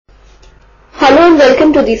Hello and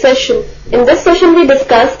welcome to the session. In this session we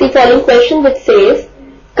discuss the following question which says,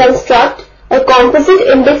 construct a composite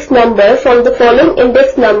index number from the following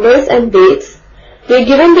index numbers and weights. We are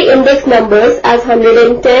given the index numbers as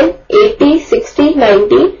 110, 80, 60,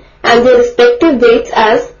 90 and their respective weights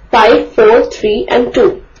as 5, 4, 3 and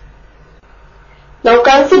 2. Now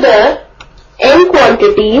consider n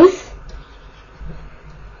quantities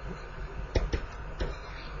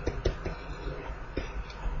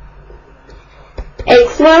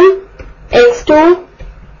x1, x2,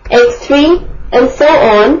 x3 and so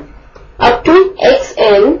on up to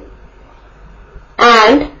xn,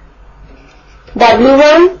 and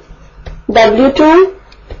w1, w2,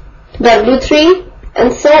 w3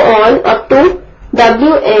 and so on up to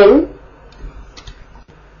wn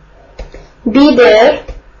be their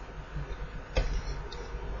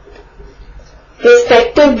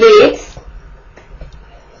respective weights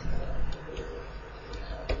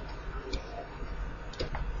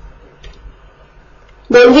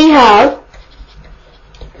then we have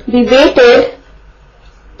the weighted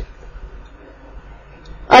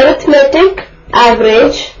arithmetic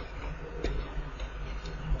average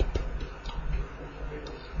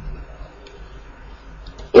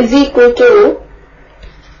is equal to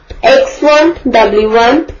x1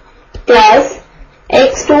 w1 plus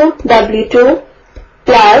x2 w2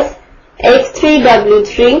 plus x3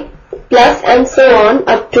 w3 plus and so on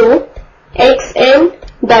up to xn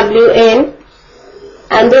wn,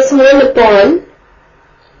 and this whole upon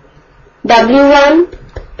w1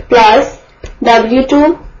 plus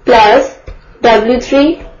w2 plus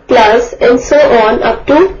w3 plus and so on up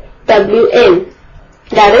to wn.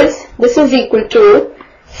 That is, this is equal to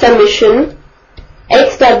summation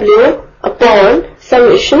xw upon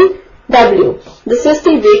summation w. This is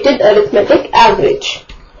the weighted arithmetic average.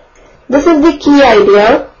 This is the key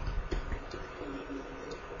idea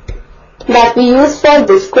that we use for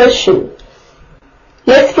this question.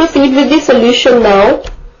 Let's proceed with the solution now.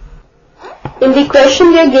 In the question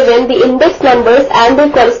we are given the index numbers and their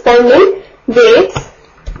corresponding weights.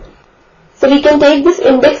 So we can take this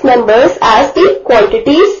index numbers as the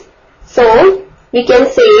quantities. So we can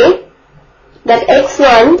say that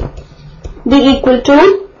x1 be equal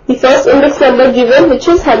to the first index number given, which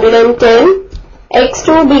is 110,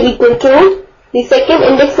 x2 be equal to the second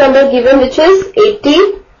index number given, which is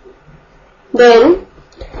 80, then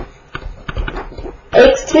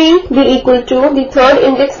x3 be equal to the third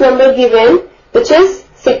index number given, which is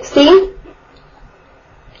 60,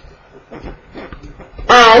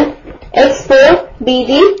 and x4 be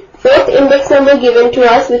the fourth index number given to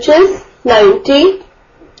us, which is 90,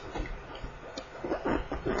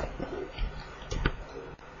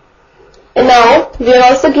 and now we are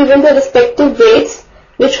also given the respective weights,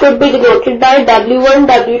 which could be denoted by w1,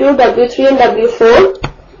 w2, w3 and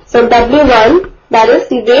w4. So w1, that is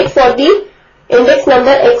the weight for the index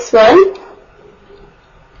number x1,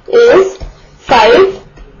 is 5.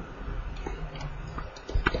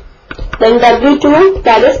 Then w2,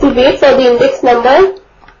 that is the weight for the index number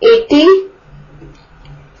 80,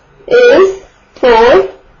 is 4.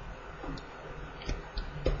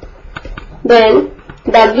 Then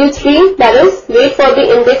w3, that is weight for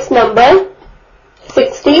the index number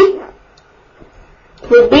 60,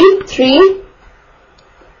 would be 3.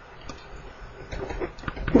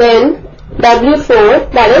 Then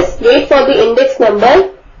w4, that is weight for the index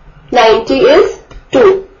number 90, is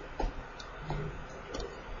 2.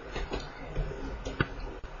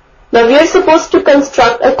 Now we are supposed to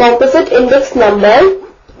construct a composite index number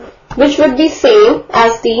which would be same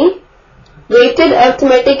as the weighted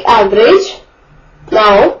arithmetic average.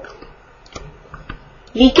 Now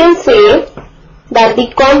we can say that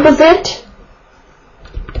the composite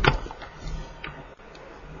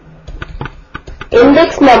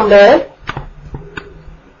index number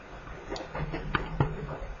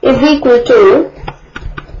is equal to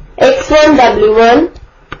x1 w1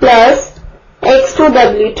 plus x2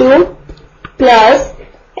 w2 plus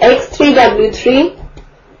x3 w3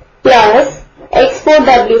 plus x4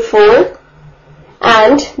 w4,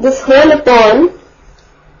 and this whole upon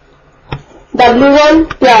w1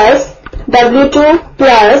 plus w2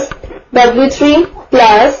 plus w3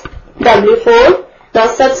 plus w4. Now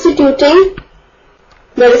substituting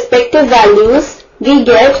the respective values, we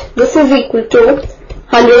get this is equal to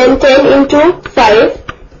 110 into 5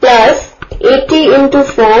 plus 80 into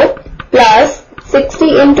 4 plus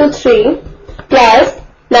 60 into 3 plus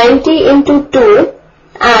 90 into 2,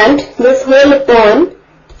 and this whole upon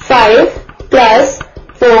 5 plus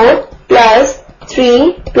 4 plus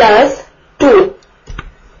 3 plus 2.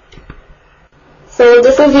 So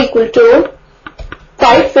this is equal to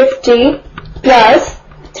 550 plus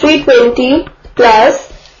 320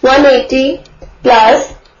 plus 180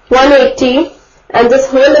 plus 180 and this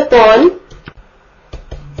whole upon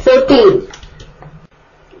 14,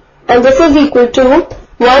 and this is equal to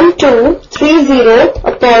 1230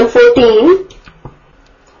 upon 14,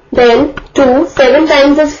 then 2 7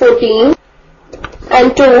 times is 14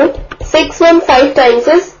 and 2 615 times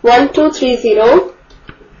is 1230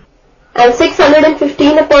 and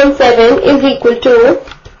 615 upon 7 is equal to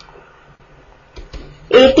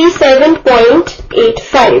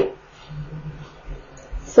 87.85.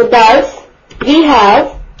 So thus we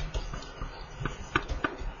have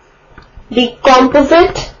the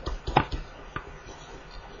composite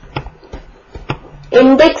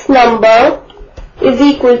index number is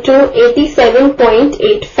equal to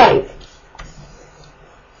 87.85.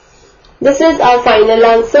 This is our final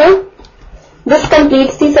answer. This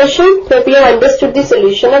completes the session. Hope you have understood the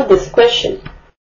solution of this question.